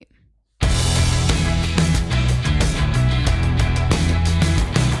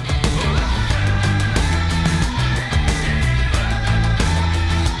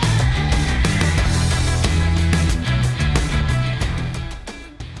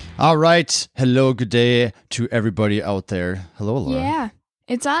All right. Hello, good day to everybody out there. Hello, Laura. Yeah,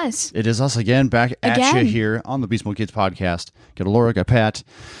 it's us. It is us again, back at you Again. here on the Beast Mode Kids podcast. Got Laura, got Pat.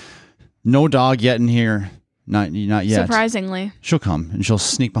 No dog yet in here. Not yet. Surprisingly. She'll come and she'll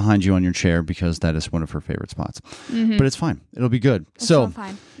sneak behind you on your chair because that is one of her favorite spots. Mm-hmm. But it's fine. It'll be good. It's all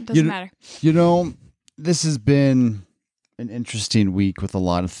fine. It doesn't matter. You know, this has been an interesting week with a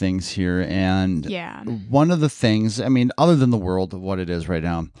lot of things here. And Yeah. one of the things, I mean, other than the world of what it is right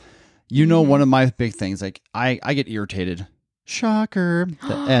now, you know, one of my big things, like I get irritated. Shocker.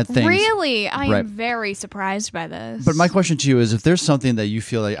 At things. Really? I Right. am very surprised by this. But my question to you is, if there's something that you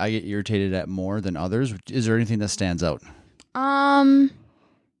feel like I get irritated at more than others, is there anything that stands out?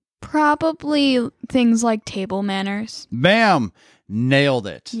 Probably things like table manners. Bam! Nailed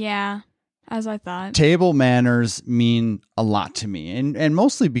it. Yeah, as I thought. Table manners mean a lot to me, and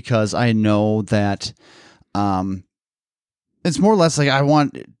mostly because I know that it's more or less like I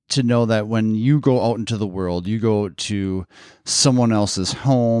want to know that when you go out into the world, you go to someone else's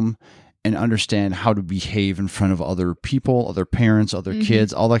home and understand how to behave in front of other people, other parents, other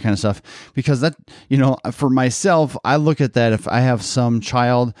kids, all that kind of stuff. Because that, you know, for myself, I look at that if I have some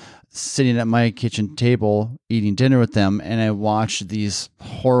child sitting at my kitchen table eating dinner with them and I watch these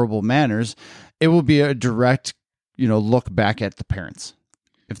horrible manners, it will be a direct, look back at the parents.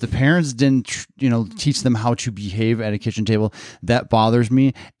 If the parents didn't, teach them how to behave at a kitchen table, that bothers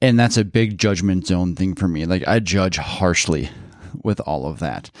me. And that's a big judgment zone thing for me. Like, I judge harshly with all of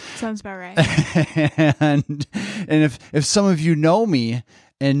that. Sounds about right. and if some of you know me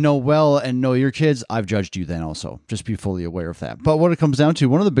and know well and know your kids, I've judged you then also. Just be fully aware of that. But what it comes down to,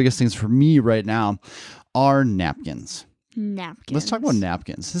 one of the biggest things for me right now are napkins. Napkins. Let's talk about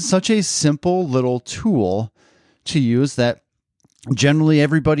napkins. It's such a simple little tool to use that generally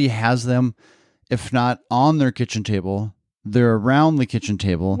everybody has them, if not on their kitchen table, they're around the kitchen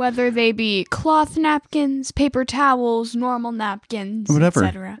table. Whether they be cloth napkins, paper towels, normal napkins,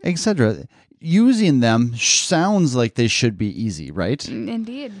 whatever, etc. Using them sounds like they should be easy, right?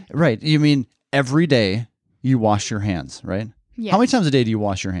 Indeed. Right. You mean every day you wash your hands, right? Yes. How many times a day do you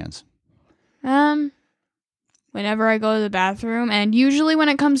wash your hands? Whenever I go to the bathroom, and usually when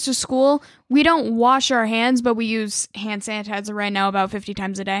it comes to school, we don't wash our hands, but we use hand sanitizer right now about 50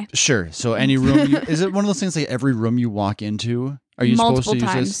 times a day. Sure. So any room, is it one of those things like every room you walk into, are you supposed to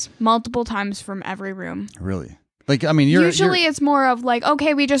use this? Multiple times from every room. Really? Like, I mean, usually it's more of like,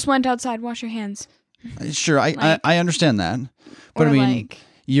 okay, we just went outside, wash your hands. Sure, I understand that. But I mean,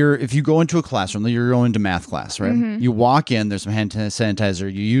 if you go into a classroom, you're going to math class, right? Mm-hmm. You walk in, there's some hand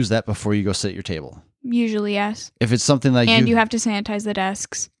sanitizer, you use that before you go sit at your table. Usually, yes. If it's something like you have to sanitize the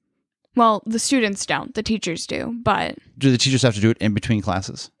desks. Well, the students don't. The teachers do, but... Do the teachers have to do it in between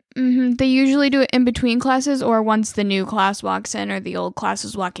classes? Mm-hmm. They usually do it in between classes or once the new class walks in or the old class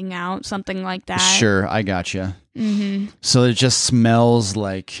is walking out, something like that. Sure, I gotcha. Mm-hmm. So it just smells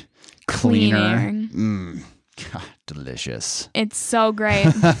like cleaner. Cleaner. God, delicious. It's so great.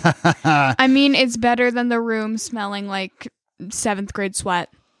 I mean, it's better than the room smelling like 7th grade sweat.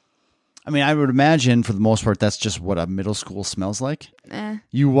 I mean, I would imagine for the most part, that's just what a middle school smells like.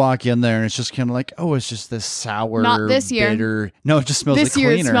 You walk in there and it's just kind of like, oh, it's just this sour, not this year. bitter. No, it just smells like cleaner.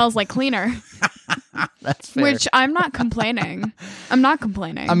 This year it smells like cleaner. That's fair. Which I'm not complaining.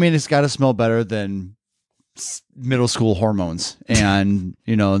 I mean, it's got to smell better than middle school hormones and,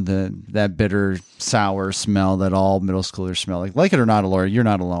 that bitter, sour smell that all middle schoolers smell like. Like it or not, Laura, you're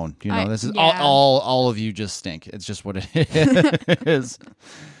not alone. This is all of you just stink. It's just what it is.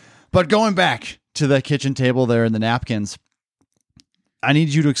 But going back to the kitchen table there and the napkins, I need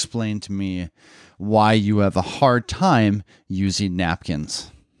you to explain to me why you have a hard time using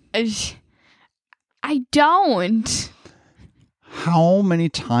napkins. I don't. How many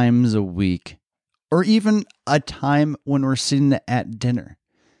times a week, or even a time when we're sitting at dinner,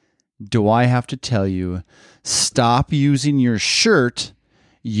 do I have to tell you, stop using your shirt,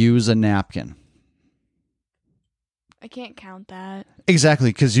 use a napkin? I can't count that. Exactly,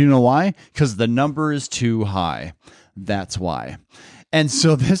 because you know why? Because the number is too high. That's why. And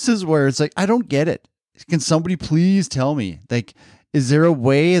so this is where it's like, I don't get it. Can somebody please tell me? Like, is there a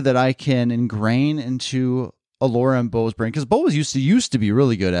way that I can ingrain into Laura and Bo's brain? Because Bo used to be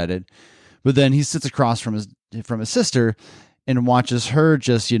really good at it, but then he sits across from his sister and watches her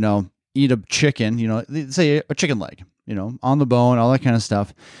just, eat a chicken, say a chicken leg, on the bone, all that kind of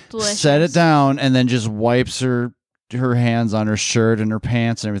stuff. Delicious. Set it down and then just wipes her hands on her shirt and her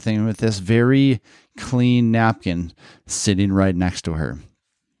pants and everything with this very clean napkin sitting right next to her.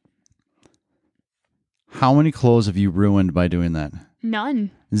 How many clothes have you ruined by doing that?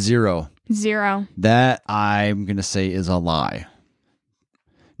 None. Zero. Zero. That I'm going to say is a lie.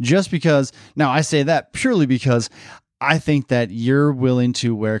 just because. Now, I say that purely because I think that you're willing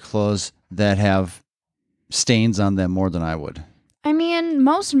to wear clothes that have stains on them more than I would. I mean,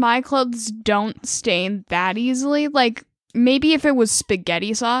 most of my clothes don't stain that easily. Like, maybe if it was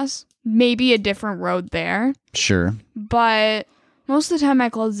spaghetti sauce, maybe a different road there. Sure. But most of the time, my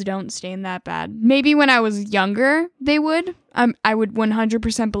clothes don't stain that bad. Maybe when I was younger, they would. I would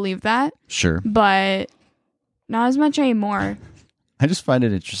 100% believe that. Sure. But not as much anymore. I just find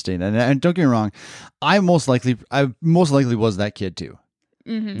it interesting. And don't get me wrong, I most likely was that kid too.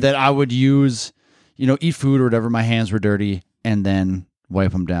 Mm-hmm. That I would use, eat food or whatever, my hands were dirty, and then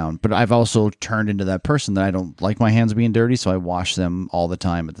wipe them down. But I've also turned into that person that I don't like my hands being dirty, so I wash them all the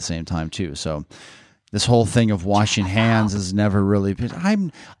time at the same time too. So this whole thing of washing hands is never really.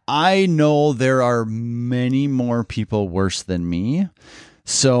 I know there are many more people worse than me,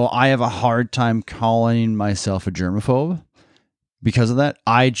 so I have a hard time calling myself a germaphobe because of that.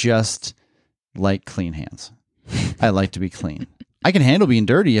 I just like clean hands. I like to be clean. I can handle being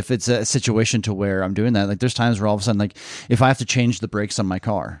dirty if it's a situation to where I'm doing that. Like there's times where all of a sudden, like if I have to change the brakes on my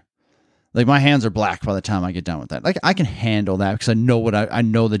car, like my hands are black by the time I get done with that. Like I can handle that because I know I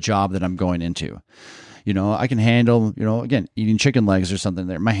know the job that I'm going into. I can handle, again, eating chicken legs or something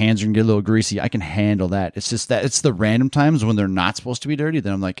there. My hands are going to get a little greasy. I can handle that. It's just that it's the random times when they're not supposed to be dirty.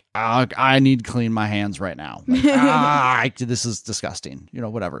 Then I'm like, I need to clean my hands right now. Like, this is disgusting,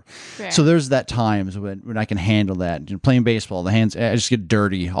 whatever. Fair. So there's that times when I can handle that. Playing baseball, the hands, I just get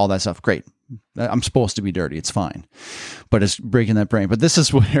dirty, all that stuff. Great. I'm supposed to be dirty. It's fine. But it's breaking that brain. But this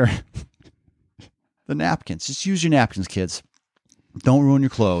is where the napkins, just use your napkins, kids. Don't ruin your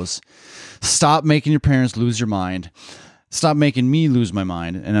clothes. Stop making your parents lose your mind. Stop making me lose my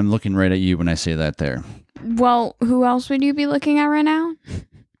mind. And I'm looking right at you when I say that there. Well, who else would you be looking at right now?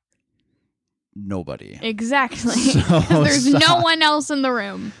 Nobody. Exactly. So there's stop. no one else in the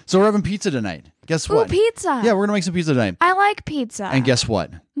room. So we're having pizza tonight. Guess Ooh, what? pizza. Yeah, we're going to make some pizza tonight. I like pizza. And guess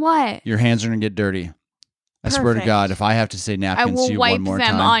what? What? Your hands are going to get dirty. I swear to Perfect. God, if I have to say I napkins to will you wipe one more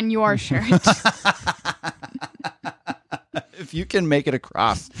them time. on your shirt. If you can make it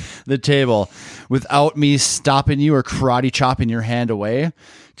across the table without me stopping you or karate chopping your hand away,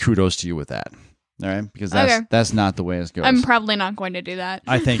 kudos to you with that. All right? Because that's not the way it goes. I'm probably not going to do that.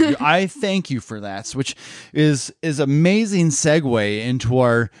 I thank you. I thank you for that, which is amazing segue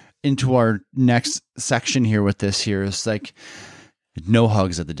into our next section here with this here. It's like no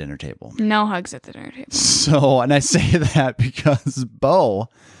hugs at the dinner table. No hugs at the dinner table. So, and I say that because Bo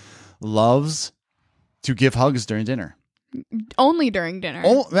loves to give hugs during dinner. Only during dinner.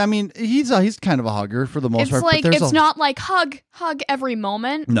 Oh, I mean, he's kind of a hugger for the most It's part. like but it's not like hug every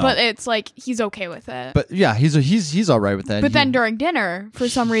moment, No. but it's like he's okay with it. But yeah, he's all right with that. But then during dinner, for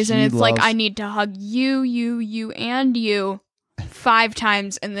some reason, he it's like loves- I need to hug you, and you 5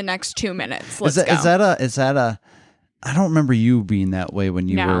 times in the next 2 minutes. Let's go. Is that a? I don't remember you being that way when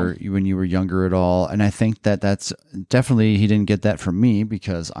you were younger at all, and I think that's definitely he didn't get that from me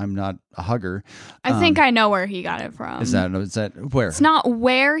because I'm not a hugger. I think I know where he got it from. Is that where? It's not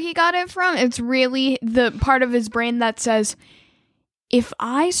where he got it from. It's really the part of his brain that says, if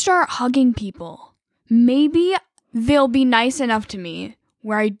I start hugging people, maybe they'll be nice enough to me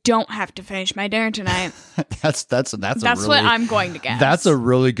where I don't have to finish my dinner tonight. That's what I'm going to guess. That's a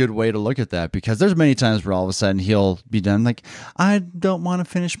really good way to look at that because there's many times where all of a sudden he'll be done like, I don't want to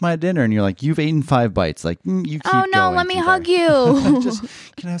finish my dinner. And you're like, you've eaten 5 bites. Like, you keep oh no, going let me through hug there. you. Just,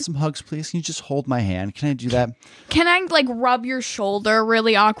 can I have some hugs, please? Can you just hold my hand? Can I do that? Can I like rub your shoulder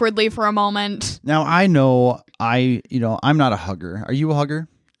really awkwardly for a moment? Now I know I'm not a hugger. Are you a hugger?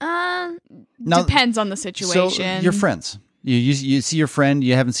 Now, Depends on the situation. So you're friends. You see your friend,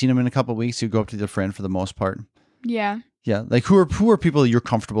 you haven't seen him in a couple of weeks, you go up to your friend for the most part. Yeah. Yeah. Like who are people you're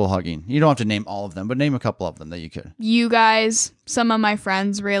comfortable hugging? You don't have to name all of them, but name a couple of them that you could. You guys, some of my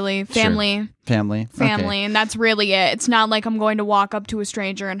friends, really. Family. Sure. Family. Okay. And that's really it. It's not like I'm going to walk up to a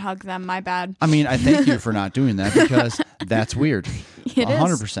stranger and hug them. My bad. I mean, I thank you for not doing that because that's weird. It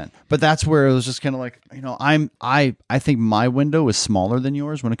 100%. But that's where it was just kind of like, I think my window is smaller than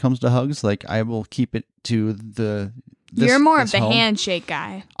yours when it comes to hugs. Like I will keep it to You're more of the home. handshake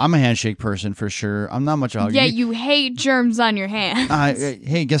guy. I'm a handshake person for sure. I'm not much a hugger. Yeah, you hate germs on your hands.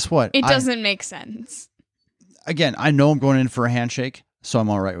 Hey, guess what? It doesn't make sense. Again, I know I'm going in for a handshake, so I'm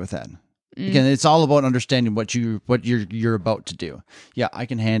all right with that. Again, it's all about understanding what you're about to do. Yeah, I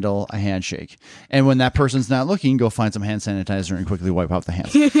can handle a handshake, and when that person's not looking, go find some hand sanitizer and quickly wipe off the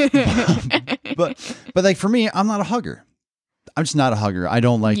hands. but like for me, I'm not a hugger. I'm just not a hugger. I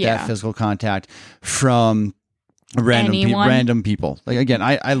don't like that physical contact from Anyone? Random people. Like, again,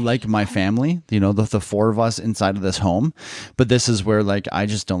 I like my family, the four of us inside of this home, but this is where, like, I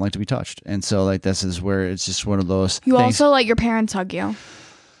just don't like to be touched. And so, like, this is where it's just one of those You things. also let your parents hug you.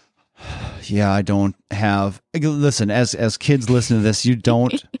 Yeah, I don't have, listen, as kids listen to this, you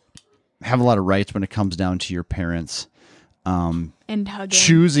don't have a lot of rights when it comes down to your parents And hugging.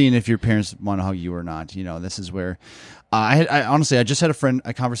 choosing if your parents want to hug you or not. This is where I honestly, I just had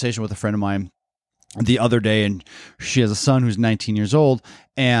a conversation with a friend of mine the other day, and she has a son who's 19 years old,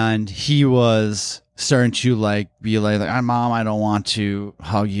 and he was starting to be like, Mom, I don't want to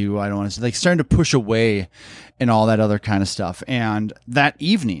hug you. I don't want to, like, starting to push away and all that other kind of stuff. And that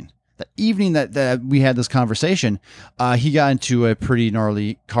evening that we had this conversation, he got into a pretty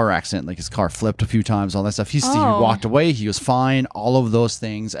gnarly car accident. Like, his car flipped a few times, all that stuff. He walked away. He was fine. All of those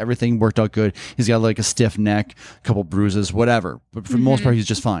things, everything worked out good. He's got like a stiff neck, a couple bruises, whatever. But for the most part, he's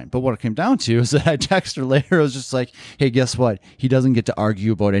just fine. But what it came down to is that I texted her later. I was just like, hey, guess what? He doesn't get to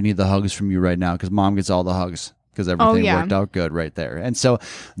argue about any of the hugs from you right now because Mom gets all the hugs. Because everything worked out good right there. And so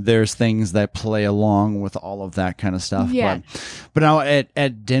there's things that play along with all of that kind of stuff. Yeah. But now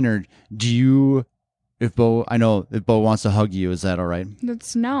at dinner, if Bo wants to hug you, is that all right?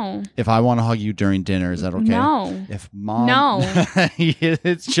 That's no. If I want to hug you during dinner, is that okay? No. If Mom... No.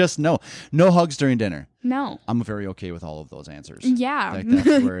 It's just no. No hugs during dinner. No. I'm very okay with all of those answers. Yeah. Like,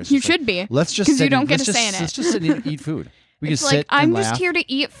 that's where it's You just like, should be. Let's just because sit you don't and- get let's to say just- in Let's it. just sit and eat food. We It's can like, sit and I'm laugh. just here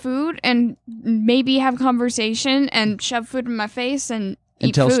to eat food and maybe have conversation and shove food in my face and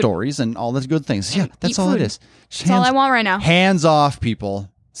eat tell food. stories and all those good things. Yeah, that's eat all food. it is. Just That's all I want right now. Hands off, people.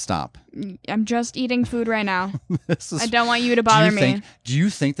 Stop. I'm just eating food right now. This is, I don't want you to bother me. Do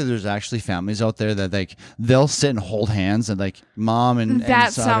you think that there's actually families out there that, like, they'll sit and hold hands and, like, mom and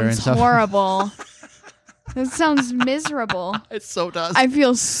That daughter and sounds stuff? horrible. That sounds miserable. It so does. I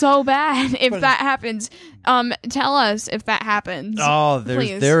feel so bad if that happens. Tell us if that happens. Oh,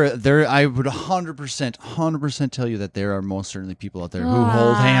 please. there. I would 100% tell you that there are most certainly people out there who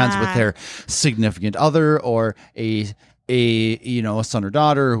hold hands with their significant other or a son or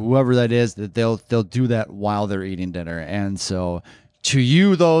daughter, or whoever that is, that they'll do that while they're eating dinner. And so, to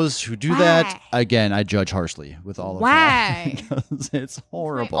you, those who do that, again, I judge harshly with all of Why? that. Because it's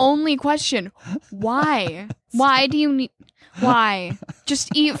horrible. My only question: why? Why do you need? Why? Just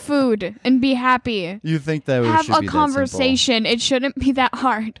eat food and be happy. You think that Have should a be that conversation. It shouldn't be that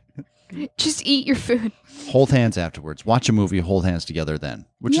hard. Just eat your food. simple? Hold hands afterwards. Watch a movie. Hold hands together then,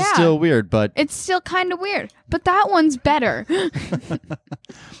 which is Yeah. still weird, but It's still kind of weird, but that one's better.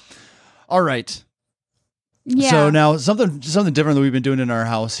 all right. Yeah. So now something different that we've been doing in our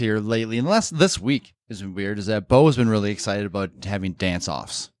house here lately, and this week has been weird, is that Bo's been really excited about having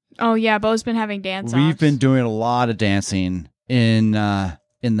dance-offs. Oh yeah, Bo's been having dance. We've been doing a lot of dancing in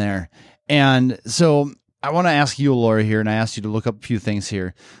there. And so I want to ask you, Laura, here, and I asked you to look up a few things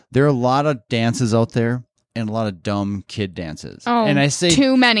here. There are a lot of dances out there and a lot of dumb kid dances. Oh, and I say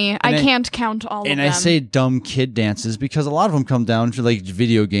too many. I I- can't count all of them. and I say dumb kid dances because a lot of them come down to, like,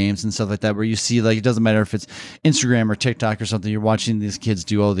 video games and stuff like that, where you see, like, it doesn't matter if it's Instagram or TikTok or something, you're watching these kids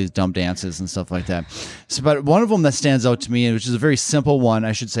do all these dumb dances and stuff like that. So, but one of them that stands out to me, which is a very simple one,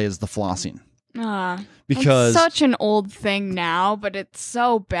 I should say, is the flossing. Because it's such an old thing now, but it's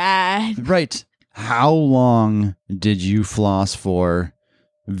so bad. right, how long did you floss for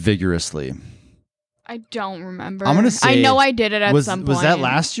vigorously? I don't remember. I'm gonna say, I know I did it at some point. Was that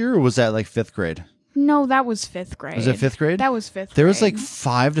last year or was that like 5th grade? No, that was 5th grade. Was it 5th grade? That was 5th grade. There was like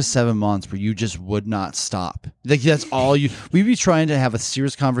 5 to 7 months where you just would not stop. Like, that's all you. We'd be trying to have a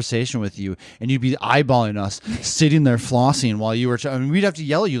serious conversation with you, and you'd be eyeballing us, sitting there flossing while you were. I mean, we'd have to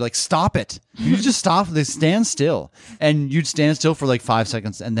yell at you, like, "Stop it!" You just stop. They stand still, and you'd stand still for like 5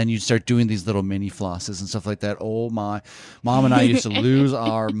 seconds, and then you'd start doing these little mini flosses and stuff like that. Oh my, Mom and I used to lose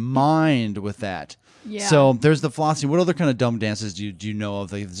our mind with that. Yeah. So there's the flossing. What other kind of dumb dances do you know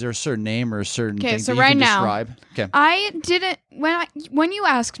of? Like, is there a certain name or a certain thing so that you right can now, describe? Okay. I didn't when you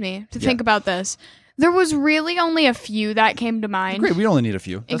asked me to think about this, there was really only a few that came to mind. Great, we only need a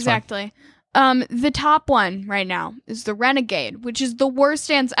few. That's exactly. The top one right now is the Renegade, which is the worst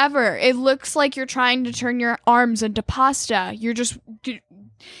dance ever. It looks like you're trying to turn your arms into pasta. You're just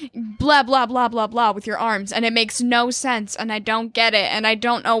blah blah blah blah blah with your arms, and it makes no sense, and I don't get it, and I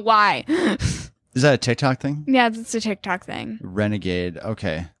don't know why. Is that a TikTok thing? Yeah, it's a TikTok thing. Renegade.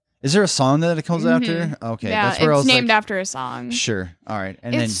 Okay. Is there a song that it comes after? Okay. Yeah, That's where I it's was named like, after a song. Sure. All right.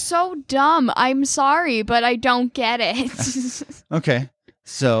 And It's so dumb. I'm sorry, but I don't get it. then okay.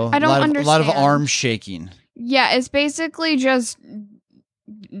 So I don't a lot of understand. arm shaking. Yeah, it's basically just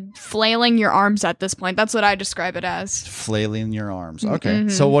flailing your arms at this point. That's what I describe it as. Flailing your arms. Okay.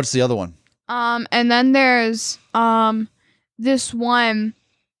 So what's the other one? And then there's this one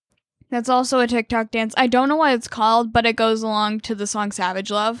that's also a TikTok dance. I don't know what it's called, but it goes along to the song Savage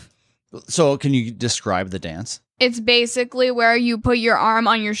Love. So can you describe the dance? It's basically where you put your arm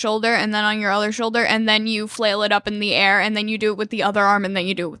on your shoulder and then on your other shoulder, and then you flail it up in the air, and then you do it with the other arm, and then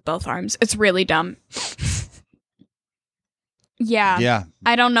you do it with both arms. It's really dumb. Yeah.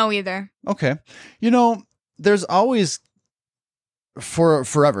 I don't know either. Okay. There's always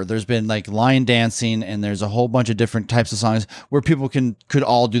forever there's been like line dancing, and there's a whole bunch of different types of songs where people could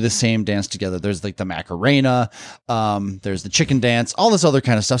all do the same dance together. There's like the Macarena, there's the chicken dance, all this other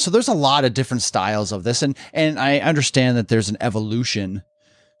kind of stuff. So there's a lot of different styles of this, and I understand that there's an evolution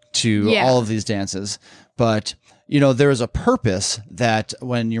to all of these dances, but there is a purpose that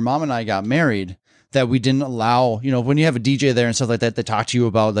when your mom and I got married, that we didn't allow, when you have a DJ there and stuff like that, they talk to you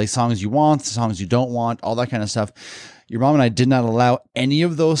about like songs you want, songs you don't want, all that kind of stuff. Your mom and I did not allow any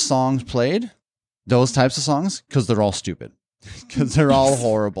of those songs played, those types of songs, because they're all stupid, because they're all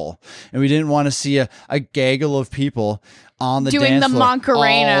horrible. And we didn't want to see a gaggle of people on the doing dance the floor,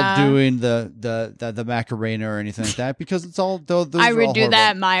 Macarena, all doing the Macarena or anything like that, because it's all those I would all do horrible. that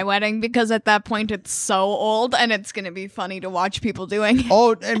at my wedding, because at that point it's so old and it's going to be funny to watch people doing.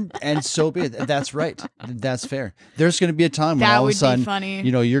 Oh, and so be it. That's right. That's fair. There's going to be a time when That all of would a sudden, be funny.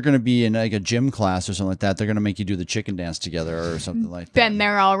 You're going to be in like a gym class or something like that. They're going to make you do the chicken dance together or something like that. Been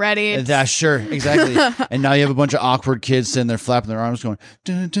there already. That's sure, exactly. And now you have a bunch of awkward kids sitting there flapping their arms, going.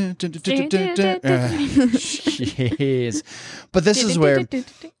 Dun, dun, dun, dun, dun, dun, dun, dun. Jeez. But this is where.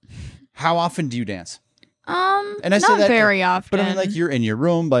 How often do you dance? And I not say that, very often. But I mean, like, you're in your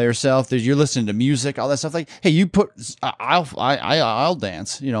room by yourself. You're listening to music, all that stuff. Like, hey, you put, I'll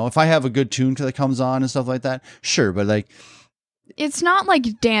dance. If I have a good tune that comes on and stuff like that, sure. But like, it's not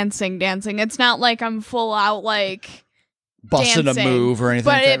like dancing. It's not like I'm full out like busting a move or anything.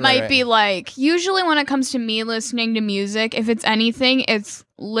 But like that, it might be like, usually when it comes to me listening to music, if it's anything, it's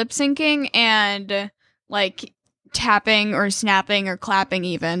lip syncing and like tapping or snapping or clapping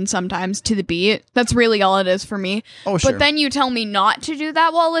even sometimes to the beat. That's really all it is for me. Oh, sure. But then you tell me not to do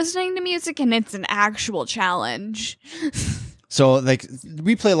that while listening to music, and it's an actual challenge. So, like,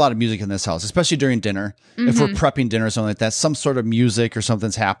 we play a lot of music in this house, especially during dinner. Mm-hmm. If we're prepping dinner or something like that, some sort of music or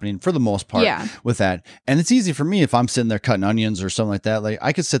something's happening for the most part with that. And it's easy for me if I'm sitting there cutting onions or something like that. Like,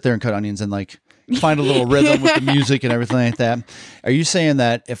 I could sit there and cut onions and, like, find a little rhythm with the music and everything like that. Are you saying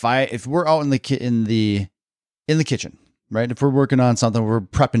that if we're out in the kitchen, right? If we're working on something, we're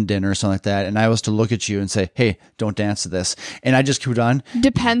prepping dinner or something like that, and I was to look at you and say, hey, don't dance to this, and I just queued on.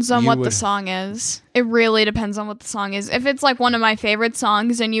 Depends on what the song is. It really depends on what the song is. If it's like one of my favorite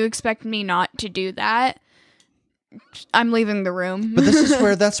songs and you expect me not to do that, I'm leaving the room. But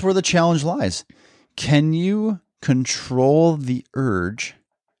that's where the challenge lies. Can you control the urge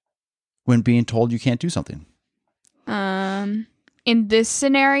when being told you can't do something? In this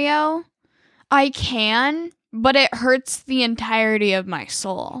scenario, I can, but it hurts the entirety of my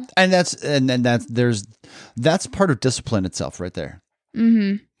soul. And that's part of discipline itself right there.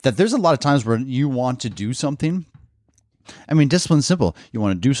 Mm-hmm. That there's a lot of times where you want to do something. I mean, discipline's simple. You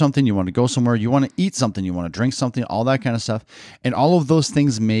want to do something, you want to go somewhere, you want to eat something, you want to drink something, all that kind of stuff. And all of those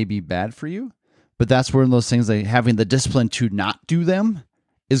things may be bad for you, but that's one of those things that having the discipline to not do them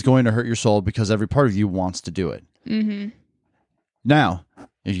is going to hurt your soul, because every part of you wants to do it. Mm-hmm. Now,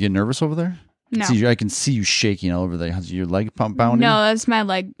 if you get nervous over there, no. I can see you shaking all over there. Has your leg pounding? No, that's my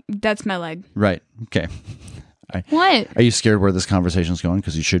leg. That's my leg. Right. Okay. What? Are you scared where this conversation is going?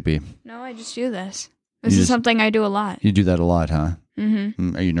 Because you should be. No, I just do this. This is something I do a lot. You do that a lot, huh?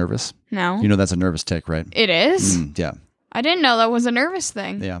 Mm-hmm. Are you nervous? No. You know that's a nervous tick, right? It is? Yeah. I didn't know that was a nervous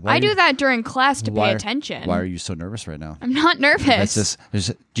thing. Yeah. I do that during class to pay attention. Why are you so nervous right now? I'm not nervous.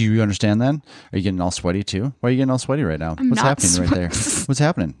 Do you understand that? Are you getting all sweaty too? Why are you getting all sweaty right now? What's happening right there? What's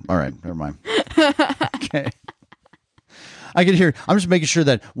happening? All right, never mind. Okay. I can hear. I'm just making sure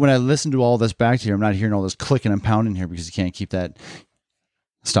that when I listen to all this back to you, I'm not hearing all this clicking and pounding here, because you can't keep that.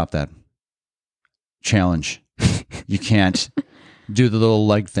 Stop that. Challenge. You can't do the little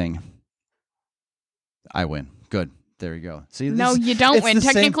leg thing. I win. Good. There you go. See, no, you don't win.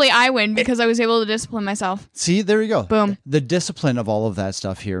 Technically, I win because I was able to discipline myself. See, there you go. Boom. The discipline of all of that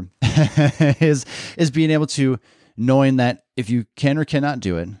stuff here is being able to, knowing that if you can or cannot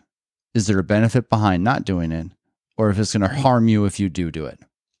do it, is there a benefit behind not doing it, or if it's going to harm you if you do it.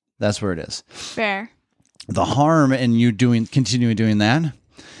 That's where it is. Fair. The harm in you continuing doing that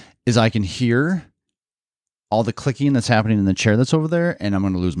is I can hear all the clicking that's happening in the chair that's over there, and I'm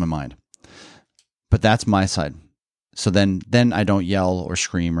going to lose my mind. But that's my side. So then I don't yell or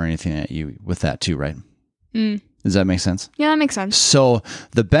scream or anything at you with that too, right? Mm. Does that make sense? Yeah, that makes sense. So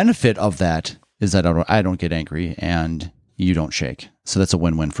the benefit of that is that I don't get angry and you don't shake. So that's a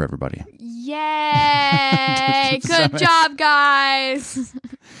win-win for everybody. Yay! Good job, guys.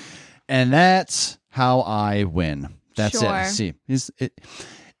 And that's how I win. That's Sure. it. See,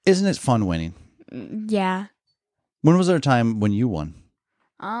 isn't it fun winning? Yeah. When was there a time when you won?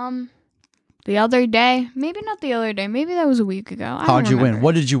 The other day. Maybe not the other day. Maybe that was a week ago. How'd you win?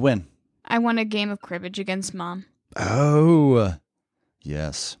 What did you win? I won a game of cribbage against Mom. Oh,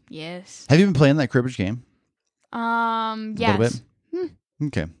 yes. Yes. Have you been playing that cribbage game? Yes. A little bit?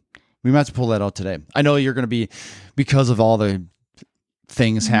 Okay. We might have to pull that out today. I know you're going to be, because of all the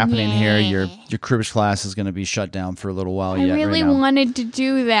things happening here, your cribbage class is going to be shut down for a little while I yet. really right now. wanted to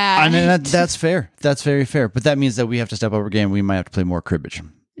do that. I mean, that's fair. That's very fair. But that means that we have to step up our game. We might have to play more cribbage.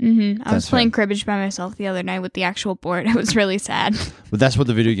 Mm-hmm. I was That's playing fair. cribbage by myself the other night with the actual board. It was really sad. But that's what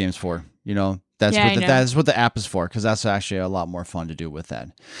the video game's for. You know, that's Yeah, what I know. that's what the app is for, because that's actually a lot more fun to do with that.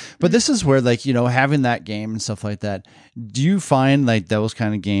 But this is where, like, you know, having that game and stuff like that, do you find like those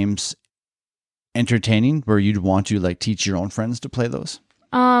kind of games entertaining where you'd want to like teach your own friends to play those?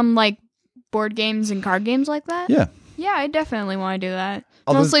 Like board games and card games like that? Yeah. Yeah, I definitely want to do that.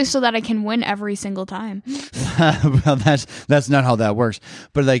 Although- Mostly so that I can win every single time. Well, that's not how that works.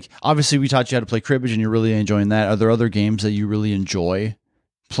 But like, obviously, we taught you how to play cribbage, and you're really enjoying that. Are there other games that you really enjoy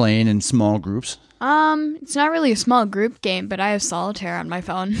playing in small groups? It's not really a small group game, but I have solitaire on my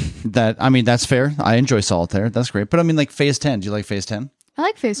phone. That's fair. I enjoy solitaire. That's great. But I mean, like Phase 10. Do you like Phase 10? I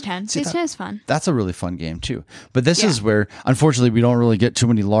like Phase 10. See, Phase 10 is fun. That's a really fun game too. But this is where, unfortunately, we don't really get too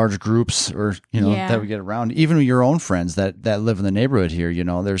many large groups, or that we get around. Even your own friends that live in the neighborhood here. You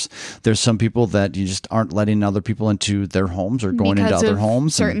know, there's some people that you just aren't letting other people into their homes or going Because into other of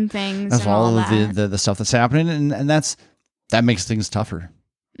homes. certain things. That's and all of that. the stuff that's happening, and that makes things tougher.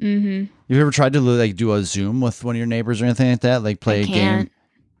 Mm-hmm. You've ever tried to like do a Zoom with one of your neighbors or anything like that? Like play I a game? can't.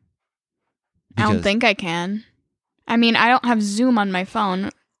 I don't Because- think I can. I mean, I don't have Zoom on my phone.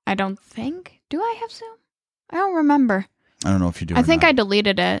 I don't think. Do I have Zoom? I don't remember. I don't know if you do. I think I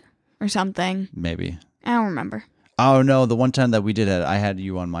deleted it or something. maybe. I don't remember. Oh no, the one time that we did it, I had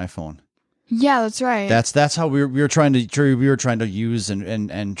you on my phone. Yeah, that's right. That's how we were trying to use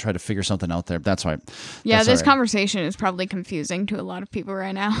and try to figure something out there. That's right. Yeah, That's this all right. conversation is probably confusing to a lot of people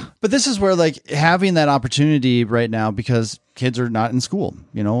right now. But this is where like having that opportunity right now, because kids are not in school,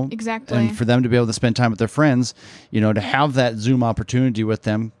 you know, Exactly. and for them to be able to spend time with their friends, you know, to have that Zoom opportunity with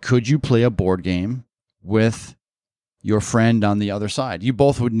them. Could you play a board game with your friend on the other side? You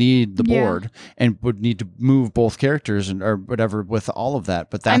both would need the Yeah. board and would need to move both characters or whatever with all of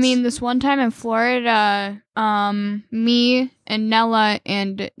that. But that's, I mean, this one time in Florida, me and Nella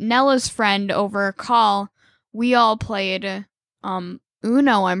and Nella's friend over a call, we all played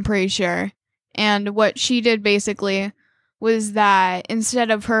Uno, I'm pretty sure. And what she did basically was that instead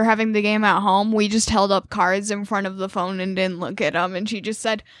of her having the game at home, we just held up cards in front of the phone and didn't look at them. And she just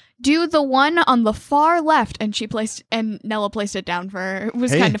said, "Do the one on the far left," and Nella placed it down for her. It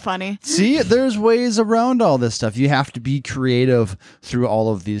was Hey. kind of funny. see, there's ways around all this stuff. You have to be creative through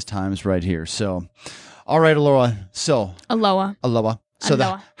all of these times right here. So, all right, Aloha. So, Aloha. Aloha. So,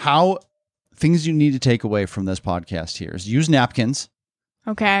 Aloha. how things you need to take away from this podcast here is use napkins,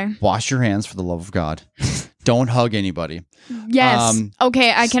 Okay. wash your hands for the love of God, don't hug anybody, Yes.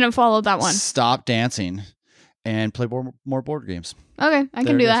 Okay, I can follow that one. stop dancing, and play more board games. Okay, I There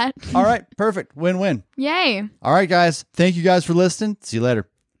can it do is. that. All right, perfect. Win-win. Yay. All right, guys. Thank you guys for listening. See you later.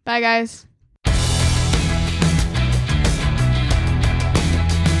 Bye, guys.